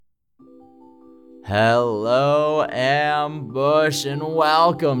Hello, Ambush, and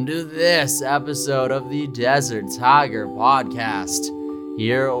welcome to this episode of the Desert Tiger Podcast.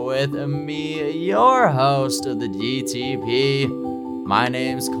 Here with me, your host of the DTP. My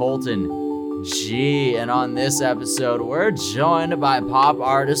name's Colton G, and on this episode, we're joined by pop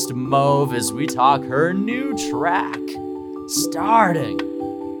artist Mauve as we talk her new track, Starting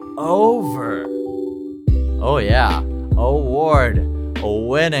Over. Oh yeah,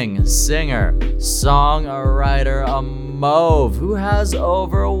 award-winning singer, songwriter Mauve, who has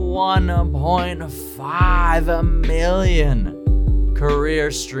over 1.5 million career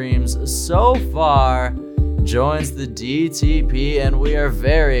streams so far, joins the DTP, and we are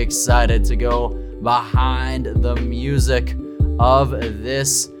very excited to go behind the music of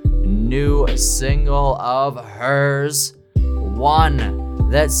this new single of hers, one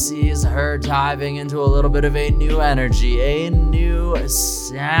that sees her diving into a little bit of a new energy, a new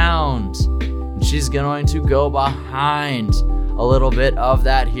sound. She's going to go behind a little bit of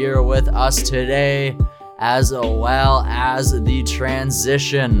that here with us today, as well as the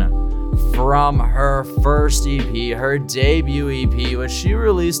transition from her first EP, her debut EP, which she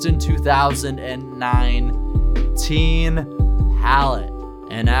released in 2019, Palette.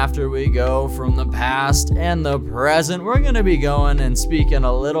 And after we go from the past and the present, we're going to be going and speaking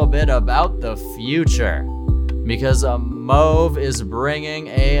a little bit about the future. Because Mauve is bringing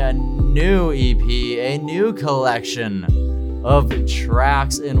a new EP, a new collection of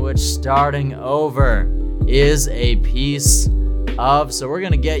tracks in which Starting Over is a piece of. So we're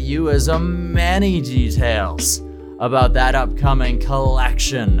going to get you as many details about that upcoming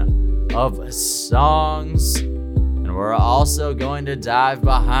collection of songs. We're also going to dive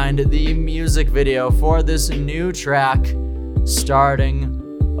behind the music video for this new track, Starting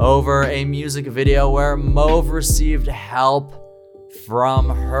Over, a music video where Mauve received help from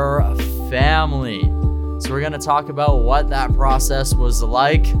her family. So we're going to talk about what that process was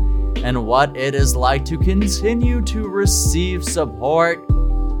like and what it is like to continue to receive support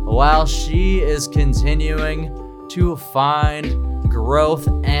while she is continuing to find growth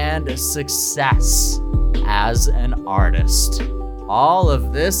and success as an artist. All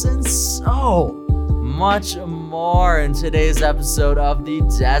of this and so much more in today's episode of the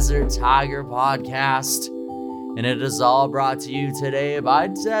Desert Tiger Podcast. And it is all brought to you today by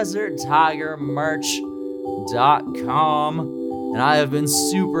DesertTigerMerch.com. And I have been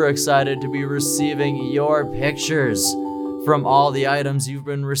super excited to be receiving your pictures from all the items you've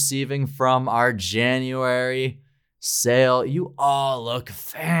been receiving from our January sale. You all look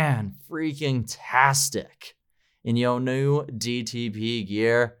fan-freaking-tastic in your new DTP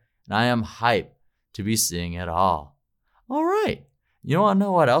gear, and I am hyped to be seeing it all. All right, you want to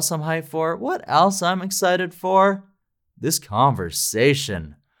know what else I'm hyped for? What else I'm excited for? This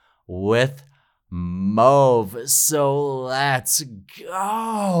conversation with Mauve. So let's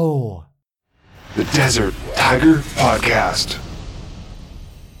go. The Desert Tiger Podcast.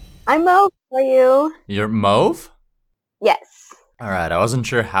 I'm Mauve. How are you? You're Mauve? Yes. All right, I wasn't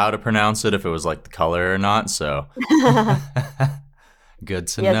sure how to pronounce it, if it was like the color or not, so good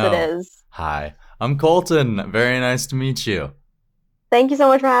to know. Yes, it is. Hi, I'm Colton. Very nice to meet you. Thank you so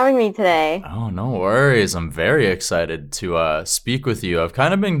much for having me today. Oh, no worries. I'm very excited to speak with you. I've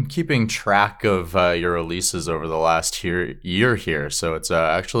kind of been keeping track of your releases over the last year here, so it's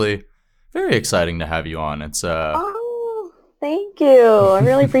actually very exciting to have you on. It's Thank you. I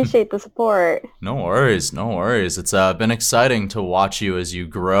really appreciate the support. No worries. It's been exciting to watch you as you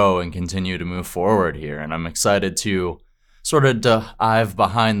grow and continue to move forward here, and I'm excited to sort of dive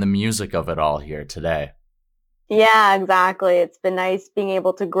behind the music of it all here today. Yeah, exactly. It's been nice being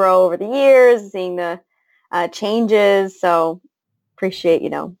able to grow over the years, seeing the changes. So appreciate,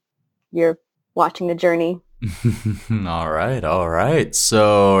 you're watching the journey. All right.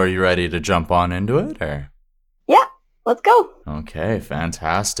 So are you ready to jump on into it, or? Yeah. Let's go. Okay,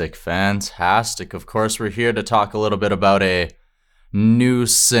 fantastic. Of course, we're here to talk a little bit about a new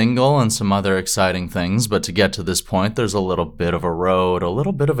single and some other exciting things, but to get to this point, there's a little bit of a road, a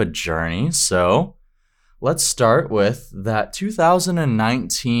little bit of a journey. So let's start with that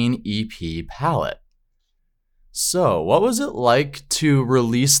 2019 EP, Palette. So what was it like to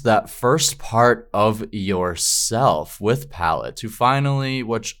release that first part of yourself with Palette, to finally,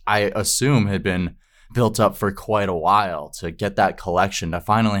 which I assume had been built up for quite a while, to get that collection, to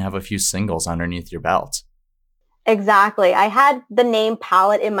finally have a few singles underneath your belt? Exactly. I had the name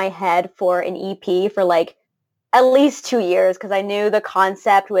Palette in my head for an EP for like at least 2 years because I knew the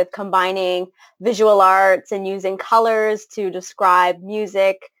concept with combining visual arts and using colors to describe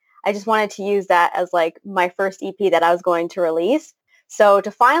music. I just wanted to use that as like my first EP that I was going to release. So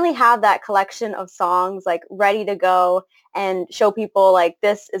to finally have that collection of songs like ready to go and show people like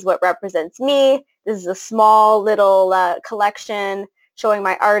this is what represents me. This is a small little collection showing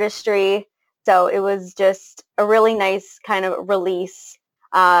my artistry. So it was just a really nice kind of release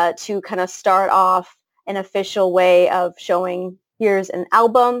to kind of start off an official way of showing here's an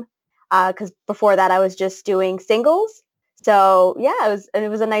album. Because before that I was just doing singles. So yeah, it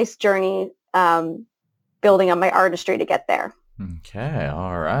was a nice journey building up my artistry to get there. Okay,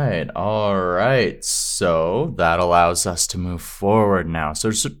 all right, all right. So that allows us to move forward now.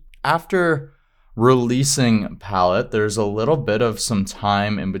 So after releasing Palette, there's a little bit of some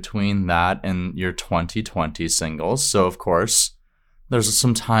time in between that and your 2020 singles. So of course, there's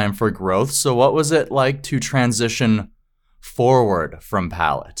some time for growth. So what was it like to transition forward from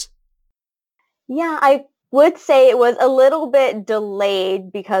Palette? Yeah, I would say it was a little bit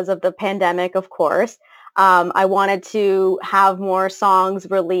delayed because of the pandemic, of course. I wanted to have more songs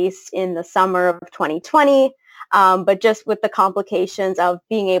released in the summer of 2020, but just with the complications of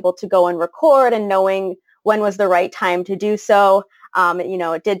being able to go and record and knowing when was the right time to do so,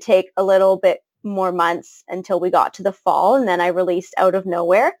 it did take a little bit more months until we got to the fall, and then I released Out of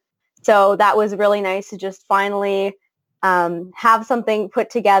Nowhere. So that was really nice to just finally have something put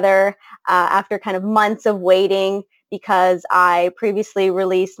together after kind of months of waiting, because I previously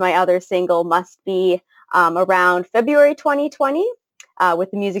released my other single, Must Be, around February 2020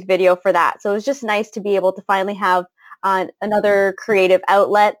 with the music video for that. So it was just nice to be able to finally have another creative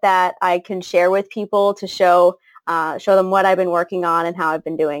outlet that I can share with people to show them what I've been working on and how I've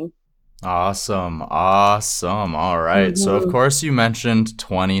been doing. Awesome. All right. So of course you mentioned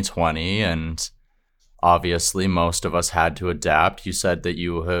 2020, and obviously most of us had to adapt. You said that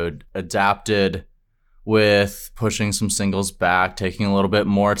you had adapted with pushing some singles back, taking a little bit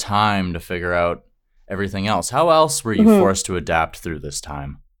more time to figure out everything else. How else were you forced to adapt through this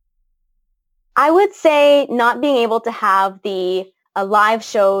time? I would say not being able to have the live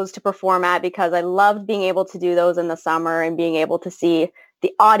shows to perform at, because I loved being able to do those in the summer and being able to see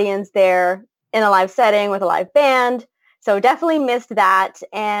the audience there in a live setting with a live band. So definitely missed that,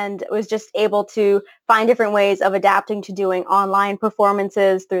 and was just able to find different ways of adapting to doing online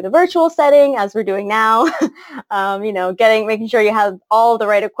performances through the virtual setting, as we're doing now. Making sure you have all the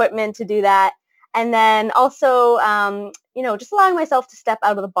right equipment to do that. And then also, just allowing myself to step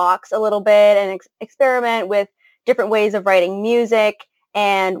out of the box a little bit and experiment with different ways of writing music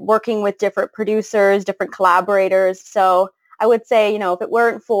and working with different producers, different collaborators. So I would say, if it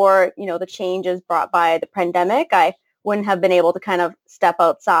weren't for, the changes brought by the pandemic, I wouldn't have been able to kind of step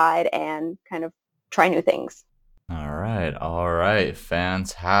outside and kind of try new things. All right.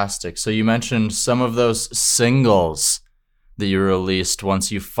 Fantastic. So you mentioned some of those singles that you released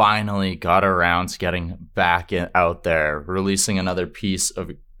once you finally got around to getting back out there, releasing another piece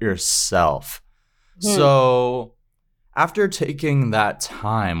of yourself. So after taking that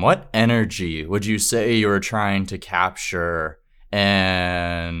time, what energy would you say you were trying to capture,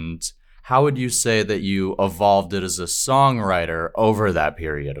 and how would you say that you evolved it as a songwriter over that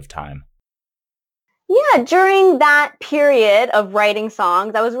period of time? Yeah, during that period of writing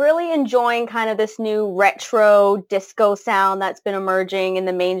songs, I was really enjoying kind of this new retro disco sound that's been emerging in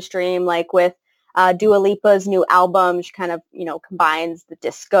the mainstream, like with Dua Lipa's new album. She kind of, combines the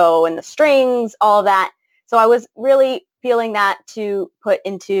disco and the strings, all of that. So I was really feeling that to put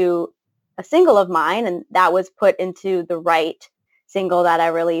into a single of mine, and that was put into the right single that I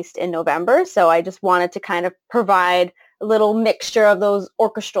released in November. So I just wanted to kind of provide a little mixture of those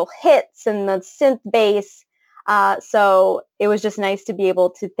orchestral hits and the synth bass. So it was just nice to be able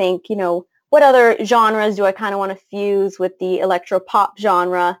to think, what other genres do I kind of want to fuse with the electro pop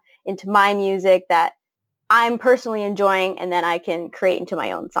genre into my music that I'm personally enjoying, and then I can create into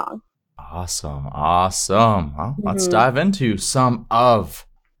my own song. Awesome. Well, let's dive into some of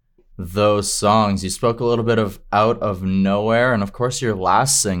those songs. You spoke a little bit of Out of Nowhere, and of course your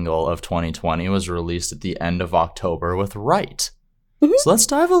last single of 2020 was released at the end of October with Right. So let's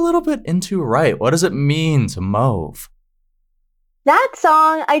dive a little bit into Right. What does it mean to Mauve? That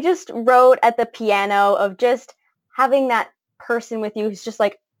song I just wrote at the piano, of just having that person with you who's just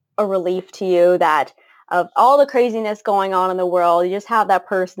like a relief to you, that of all the craziness going on in the world, you just have that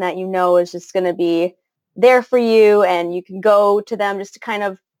person that is just going to be there for you, and you can go to them just to kind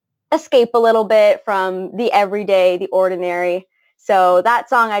of escape a little bit from the everyday, the ordinary. So that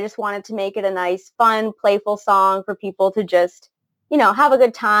song, I just wanted to make it a nice, fun, playful song for people to just, have a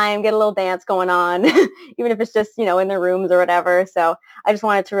good time, get a little dance going on, even if it's just, in their rooms or whatever. So I just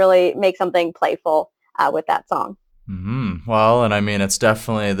wanted to really make something playful with that song. Well, and I mean,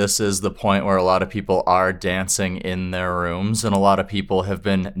 this is the point where a lot of people are dancing in their rooms, and a lot of people have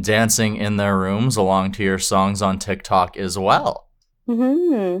been dancing in their rooms along to your songs on TikTok as well.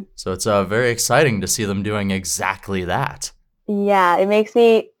 So it's very exciting to see them doing exactly that. Yeah, it makes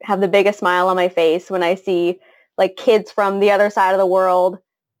me have the biggest smile on my face when I see like kids from the other side of the world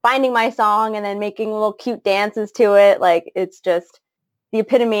finding my song and then making little cute dances to it. Like, it's just the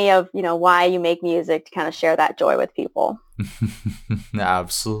epitome of, why you make music, to kind of share that joy with people.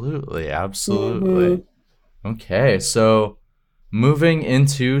 Absolutely. Okay, so moving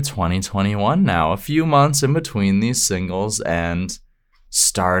into 2021 now, a few months in between these singles and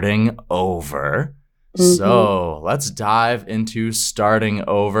starting over. So let's dive into starting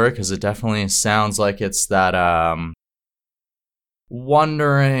over, because it definitely sounds like it's that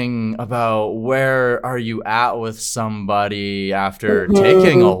wondering about where are you at with somebody after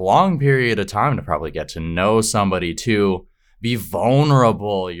taking a long period of time to probably get to know somebody, to be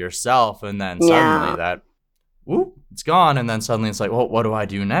vulnerable yourself, and then suddenly that, whoop, it's gone, and then suddenly it's like, well, what do I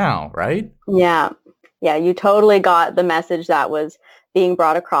do now, right? Yeah, you totally got the message that was being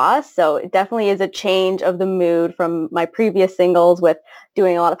brought across. So it definitely is a change of the mood from my previous singles with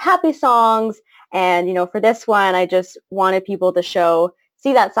doing a lot of happy songs. And, for this one, I just wanted people to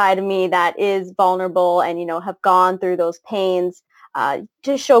see that side of me that is vulnerable and, have gone through those pains,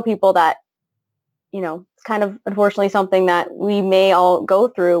 to show people that, it's kind of unfortunately something that we may all go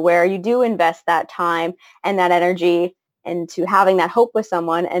through, where you do invest that time and that energy into having that hope with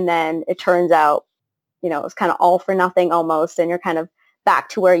someone. And then it turns out, it's kind of all for nothing almost. And you're kind of back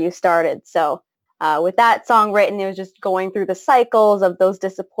to where you started. So with that song written, it was just going through the cycles of those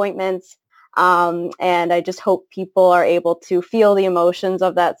disappointments. And I just hope people are able to feel the emotions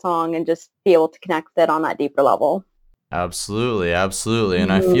of that song and just be able to connect with it on that deeper level. Absolutely.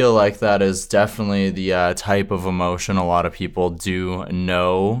 And I feel like that is definitely the type of emotion a lot of people do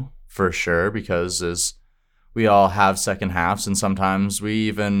know for sure, because as we all have second halves, and sometimes we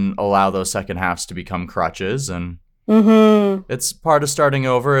even allow those second halves to become crutches, and it's part of starting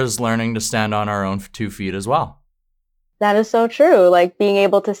over is learning to stand on our own 2 feet as well. That is so true. Like being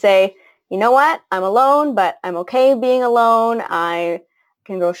able to say, you know what, I'm alone, but I'm okay being alone. I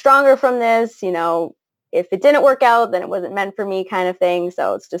can grow stronger from this. If it didn't work out, then it wasn't meant for me, kind of thing.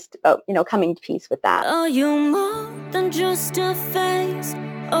 So it's just about, coming to peace with that. Are you more than just a face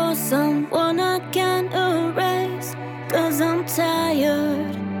or someone I can erase? 'Cause I'm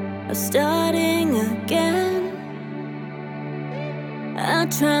tired of starting again. I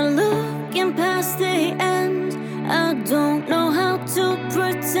try looking past the end. I don't know how to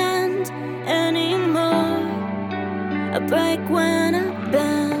pretend anymore. I break when I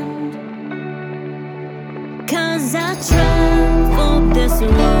bend. 'Cause I traveled this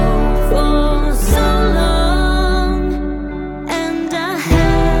road for so long, and I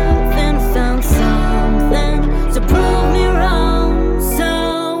haven't found something to prove me wrong.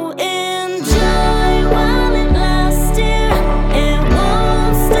 So enjoy while it lasts, dear. It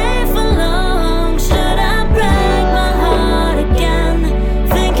won't stay for long. Should I break my heart again,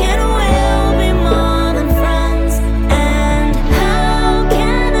 thinking we'll be more than friends? And how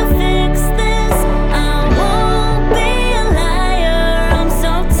can I fix this? I won't be a liar. I'm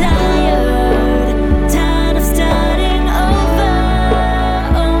so tired of starting over.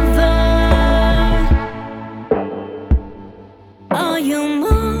 Are you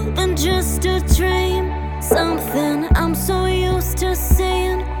more than just a dream? Something I'm so used to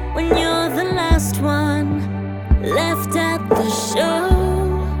seeing when you're the last one left at the show.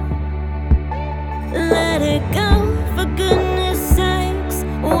 Let it go, for goodness sakes.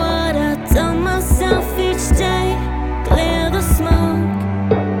 What I tell myself each day. Clear the smoke,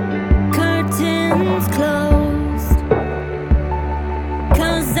 curtains closed.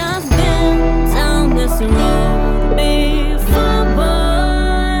 'Cause I've been down this road before,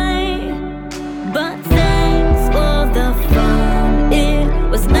 boy. But thanks for the fun. It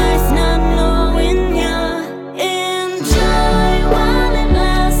was nice not knowing ya. Enjoy while it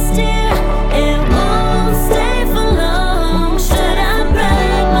lasts, dear. It won't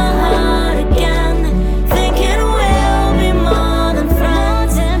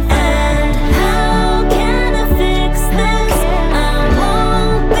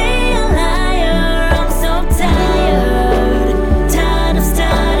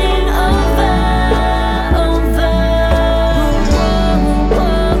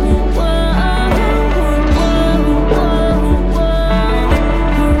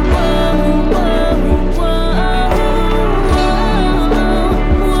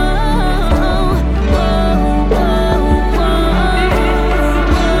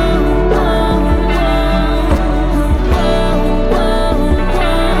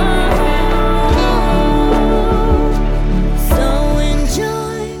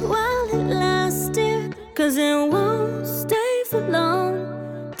 'cause it won't stay for long.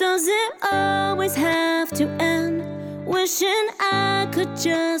 Does it always have to end? Wishing I could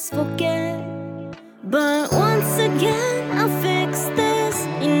just forget. But once again, I'll fix this.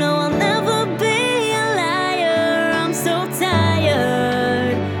 You know I'll never be a liar. I'm so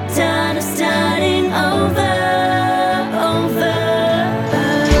tired, tired of starting over, over.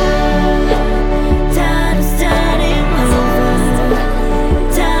 Tired of starting over,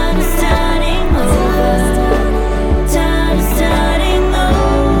 tired of starting over, tired of starting over,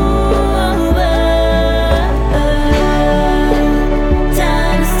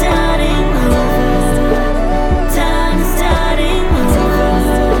 tired of starting over, tired of starting over,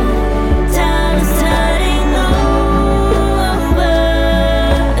 tired of starting over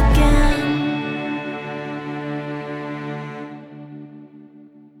again.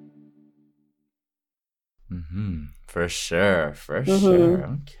 For sure, for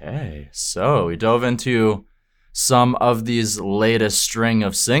sure. Okay. So we dove into some of these latest string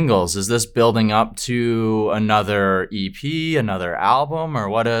of singles. Is this building up to another EP, another album, or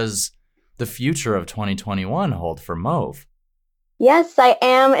what does the future of 2021 hold for Mauve? Yes, I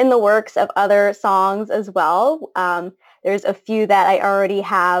am in the works of other songs as well. There's a few that I already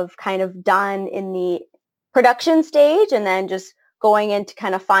have kind of done in the production stage and then just going in to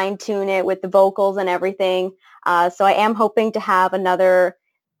kind of fine tune it with the vocals and everything. So I am hoping to have another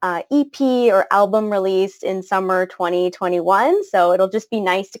EP or album released in summer 2021. So it'll just be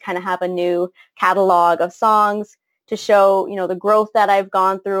nice to kind of have a new catalog of songs to show, you know, the growth that I've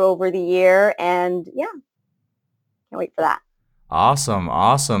gone through over the year. And yeah, can't wait for that. Awesome,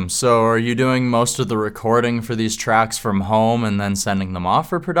 awesome. So are you doing most of the recording for these tracks from home and then sending them off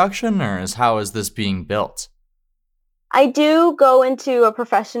for production, or how is this being built? I do go into a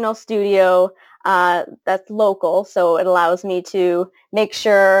professional studio that's local, so it allows me to make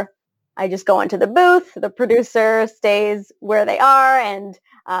sure I just go into the booth, the producer stays where they are, and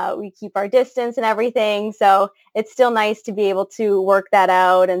we keep our distance and everything. So it's still nice to be able to work that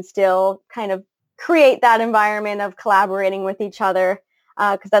out and still kind of create that environment of collaborating with each other,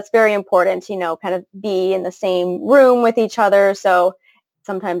 because that's very important, you know, kind of be in the same room with each other. So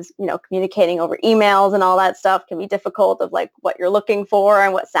sometimes, you know, communicating over emails and all that stuff can be difficult of like what you're looking for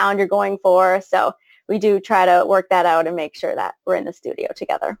and what sound you're going for. So we do try to work that out and make sure that we're in the studio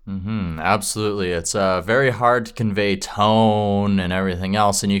together. Absolutely. It's very hard to convey tone and everything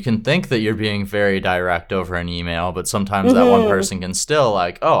else. And you can think that you're being very direct over an email, but sometimes that one person can still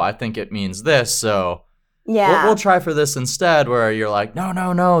like, oh, I think it means this. So Yeah. we'll try for this instead, where you're like,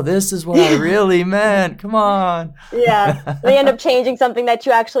 no, this is what I really meant. Come on. Yeah. They end up changing something that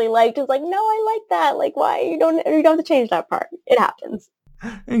you actually liked. It's like, no, I like that. Like, why? You don't have to change that part. It happens.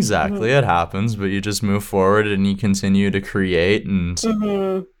 Exactly. It happens, but you just move forward and you continue to create and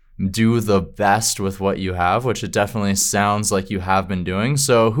do the best with what you have, which it definitely sounds like you have been doing.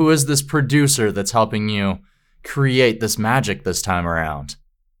 So who is this producer that's helping you create this magic this time around?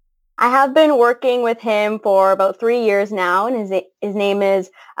 I have been working with him for about 3 years now, and his name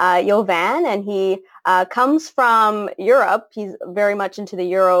is Jovan, and he comes from Europe. He's very much into the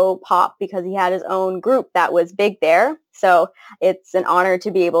Euro pop because he had his own group that was big there. So it's an honor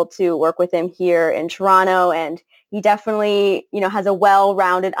to be able to work with him here in Toronto, and he definitely, you know, has a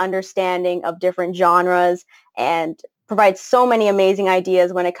well-rounded understanding of different genres and provides so many amazing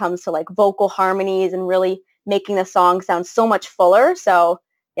ideas when it comes to like vocal harmonies and really making the song sound so much fuller. So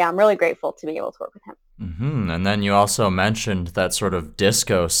yeah, I'm really grateful to be able to work with him. And then you also mentioned that sort of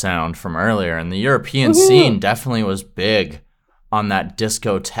disco sound from earlier, and the European scene definitely was big on that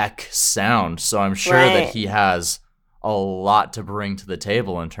discotheque sound. So I'm sure that he has a lot to bring to the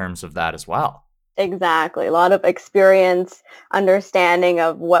table in terms of that as well. Exactly. A lot of experience, understanding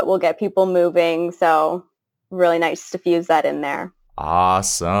of what will get people moving. So really nice to fuse that in there.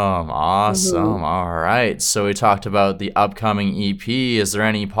 Awesome. All right. So we talked about the upcoming EP. Is there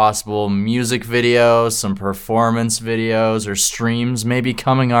any possible music videos, some performance videos, or streams maybe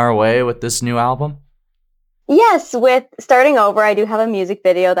coming our way with this new album? Yes, with Starting Over, I do have a music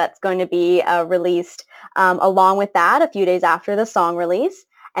video that's going to be released along with that a few days after the song release.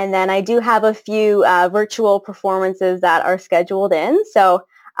 And then I do have a few virtual performances that are scheduled in. So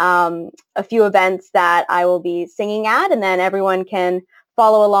a few events that I will be singing at, and then everyone can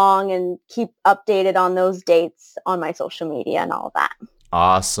follow along and keep updated on those dates on my social media and all of that.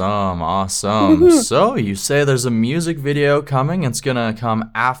 Awesome. So you say there's a music video coming. It's going to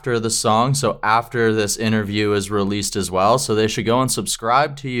come after the song, so after this interview is released as well. So they should go and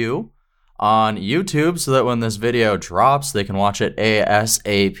subscribe to you on YouTube so that when this video drops, they can watch it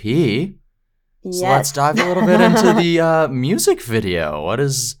ASAP. So let's dive a little bit into the music video. What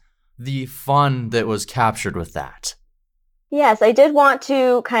is the fun that was captured with that. Yes, I did want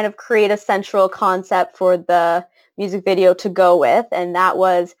to kind of create a central concept for the music video to go with, and that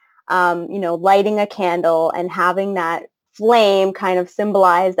was, lighting a candle and having that flame kind of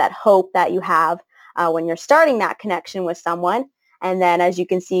symbolize that hope that you have when you're starting that connection with someone. And then as you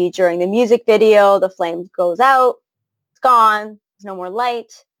can see during the music video, the flame goes out, it's gone, there's no more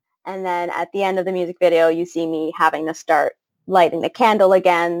light. And then at the end of the music video, you see me having to start lighting the candle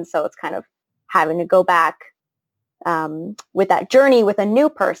again. So it's kind of having to go back with that journey with a new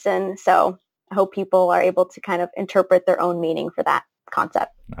person. So I hope people are able to kind of interpret their own meaning for that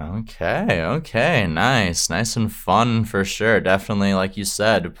concept. Okay, nice and fun for sure. Definitely, like you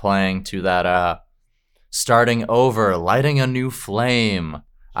said, playing to that starting over, lighting a new flame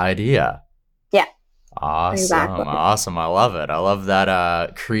idea. Yeah. Awesome. Exactly. Awesome. I love it. I love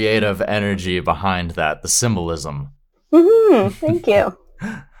that creative energy behind that, the symbolism. Thank you.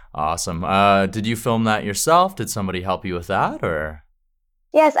 Awesome. Did you film that yourself? Did somebody help you with that, or?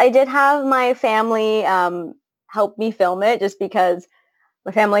 Yes, I did have my family help me film it, just because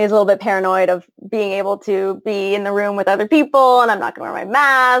my family is a little bit paranoid of being able to be in the room with other people, and I'm not going to wear my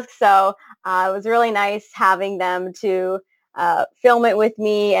mask. So it was really nice having them to film it with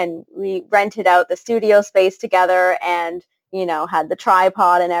me, and we rented out the studio space together and, had the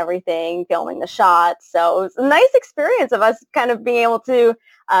tripod and everything, filming the shots. So it was a nice experience of us kind of being able to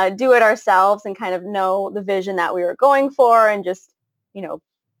do it ourselves and kind of know the vision that we were going for, and just,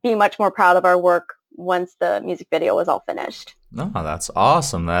 be much more proud of our work once the music video was all finished. No, that's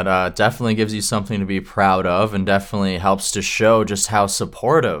awesome. That definitely gives you something to be proud of, and definitely helps to show just how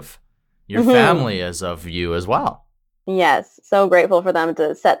supportive your family is of you as well. Yes, so grateful for them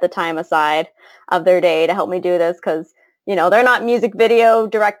to set the time aside of their day to help me do this, because, they're not music video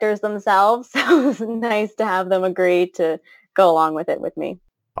directors themselves. So it's nice to have them agree to go along with it with me.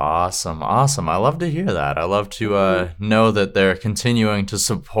 Awesome. I love to hear that. I love to know that they're continuing to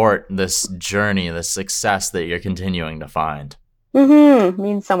support this journey, this success that you're continuing to find.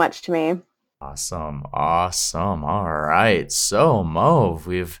 Means so much to me. Awesome. All right. So, Mauve,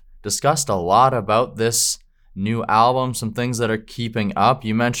 we've discussed a lot about this new album, some things that are keeping up.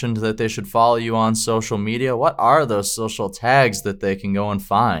 You mentioned that they should follow you on social media. What are those social tags that they can go and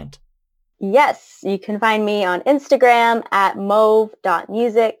find? Yes, you can find me on Instagram at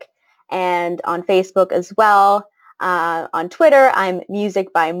mauve.music, and on Facebook as well. On Twitter, I'm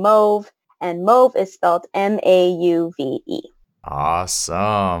Music by Mauve, and Mauve is spelled Mauve.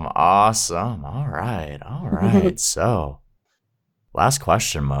 Awesome. All right. So, last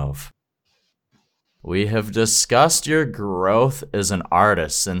question, Mauve. We have discussed your growth as an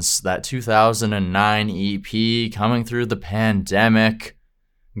artist since that 2009 EP, coming through the pandemic,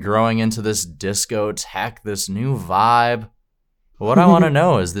 growing into this disco tech, this new vibe. What I want to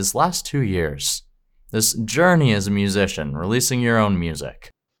know is this last 2 years, this journey as a musician, releasing your own music,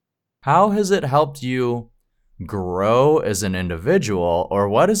 how has it helped you grow as an individual, or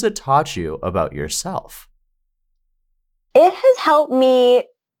what has it taught you about yourself? It has helped me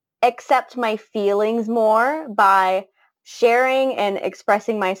accept my feelings more by sharing and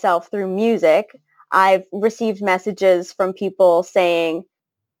expressing myself through music. I've received messages from people saying,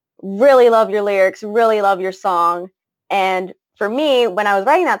 really love your lyrics, really love your song. And for me, when I was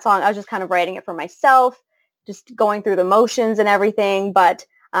writing that song, I was just kind of writing it for myself, just going through the motions and everything. But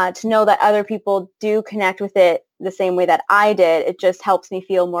to know that other people do connect with it the same way that I did, it just helps me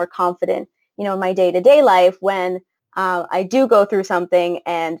feel more confident, in my day-to-day life when I do go through something,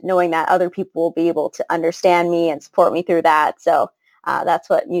 and knowing that other people will be able to understand me and support me through that. So that's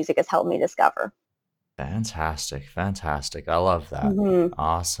what music has helped me discover. Fantastic. I love that.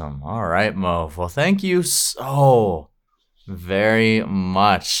 Awesome. All right, Mauve. Well, thank you so very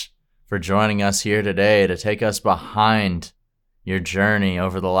much for joining us here today to take us behind your journey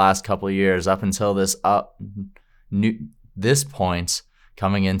over the last couple of years up until this point,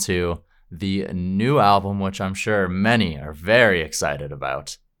 coming into the new album, which I'm sure many are very excited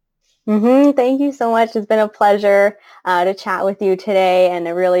about. Thank you so much. It's been a pleasure to chat with you today, and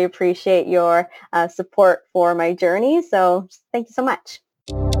I really appreciate your support for my journey. So thank you so much.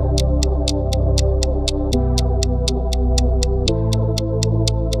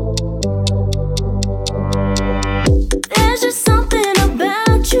 There's just something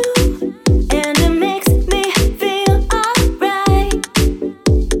about you, and it makes me feel alright.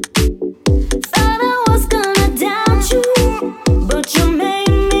 Thought I was gonna doubt you, but you made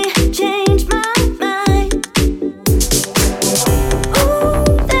me change my mind. Ooh,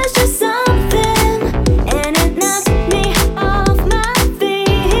 there's just something, and it knocks me off my feet.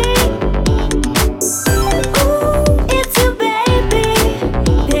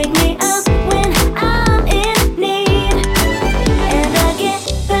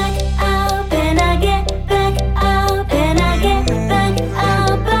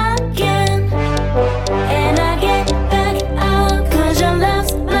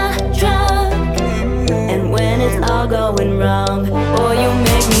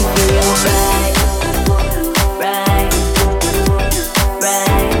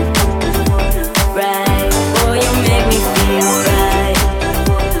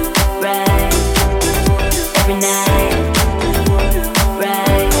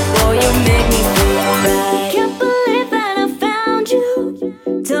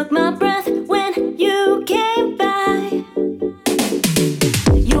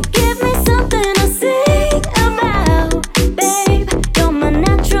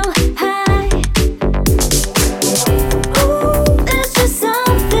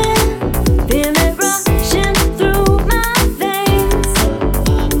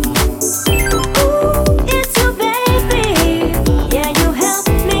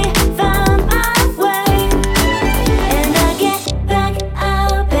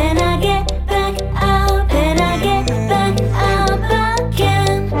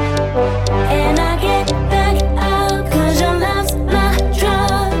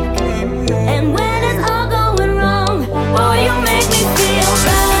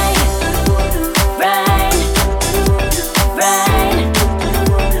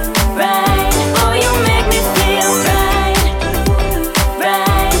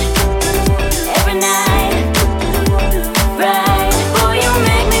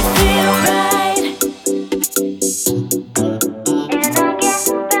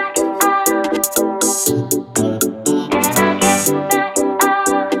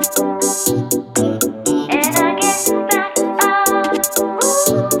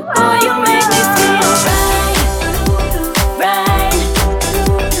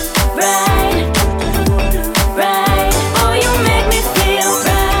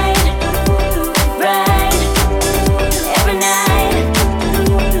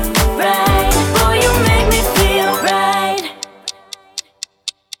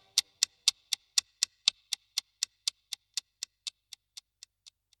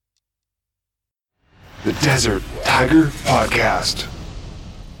 The Desert Tiger Podcast.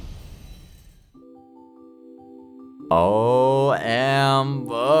 Oh,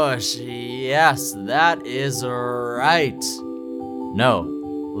 ambush. Yes, that is right. No,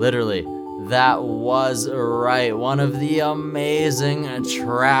 literally, that was right. One of the amazing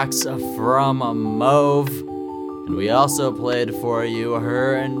tracks from Mauve. And we also played for you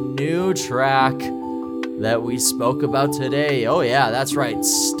her new track that we spoke about today. Oh yeah, that's right,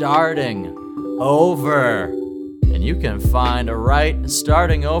 Starting Over. And you can find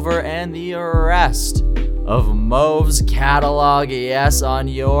Starting Over and the rest of Mauve's catalog, yes, on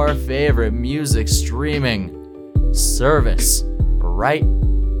your favorite music streaming service. Right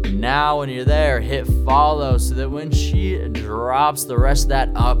now, when you're there, hit follow so that when she drops the rest of that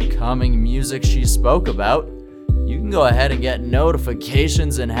upcoming music she spoke about, you can go ahead and get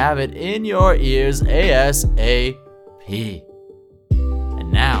notifications and have it in your ears ASAP.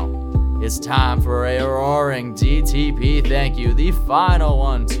 And now, it's time for a roaring DTP thank you, the final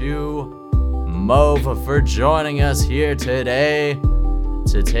one to Mauve for joining us here today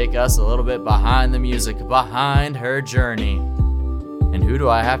to take us a little bit behind the music, behind her journey. And who do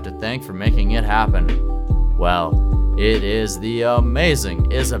I have to thank for making it happen? Well, it is the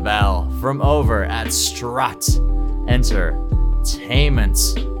amazing Isabel from over at Strut Entertainment.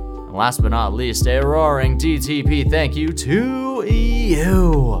 And last but not least, a roaring DTP thank you to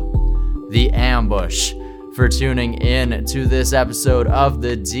you, The Ambush, for tuning in to this episode of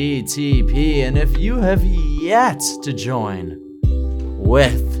the DTP. And if you have yet to join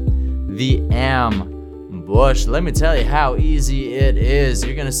with The Ambush, let me tell you how easy it is.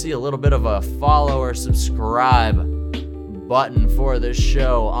 You're going to see a little bit of a follow or subscribe button for this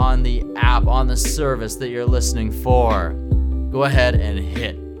show on the app, on the service that you're listening for. Go ahead and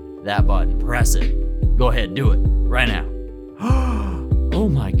hit that button. Press it. Go ahead, do it right now. Oh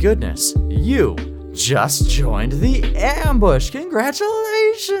my goodness, you just joined The Ambush.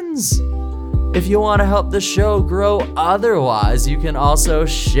 Congratulations! If you want to help the show grow otherwise, you can also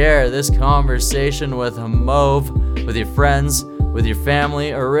share this conversation with Mauve, with your friends, with your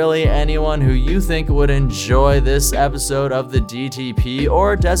family, or really anyone who you think would enjoy this episode of the DTP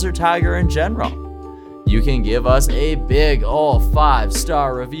or Desert Tiger in general. You can give us a big ol'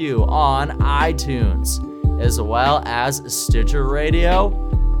 5-star review on iTunes, as well as Stitcher Radio.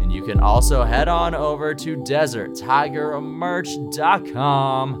 You can also head on over to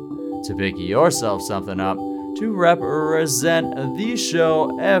DesertTigerMerch.com to pick yourself something up to represent the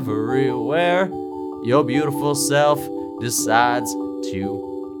show everywhere your beautiful self decides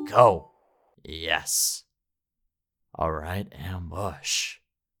to go. Yes. All right, Ambush.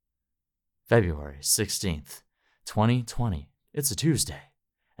 February 16th, 2020. It's a Tuesday.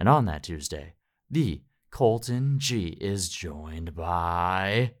 And on that Tuesday, the Colton G is joined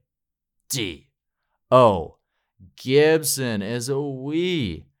by D.O. Gibson as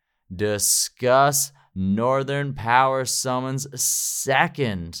we discuss Northern Power Summon's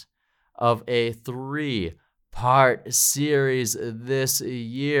second of a 3-part series this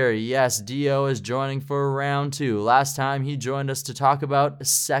year. Yes, D.O. is joining for round 2. Last time he joined us to talk about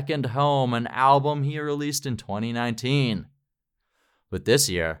Second Home, an album he released in 2019. But this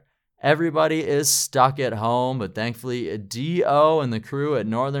year, everybody is stuck at home, but thankfully D.O. and the crew at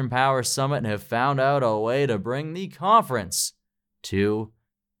Northern Power Summit have found out a way to bring the conference to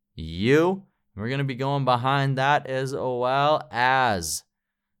you. We're going to be going behind that as well as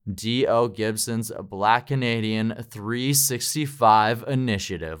D.O. Gibson's Black Canadian 365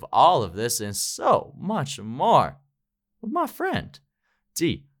 initiative. All of this and so much more with my friend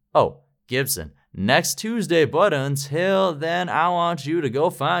D.O. Gibson next Tuesday. But until then, I want you to go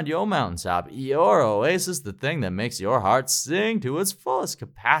find your mountaintop, your oasis, the thing that makes your heart sing to its fullest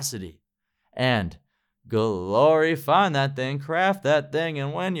capacity. And glory, find that thing, craft that thing,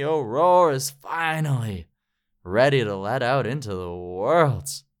 and when your roar is finally ready to let out into the world,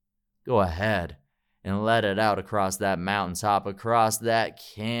 go ahead and let it out across that mountaintop, across that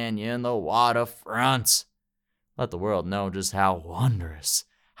canyon, the waterfront. Let the world know just how wondrous,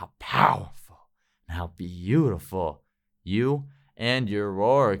 how powerful, and how beautiful you and your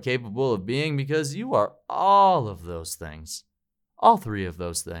roar are capable of being, because you are all of those things, all 3 of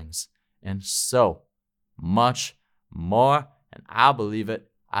those things, and so much more. And I believe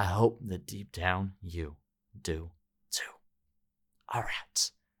it. I hope that deep down you do too. All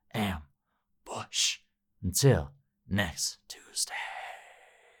right, Ambush. Until next Tuesday.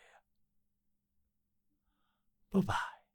 Bye-bye.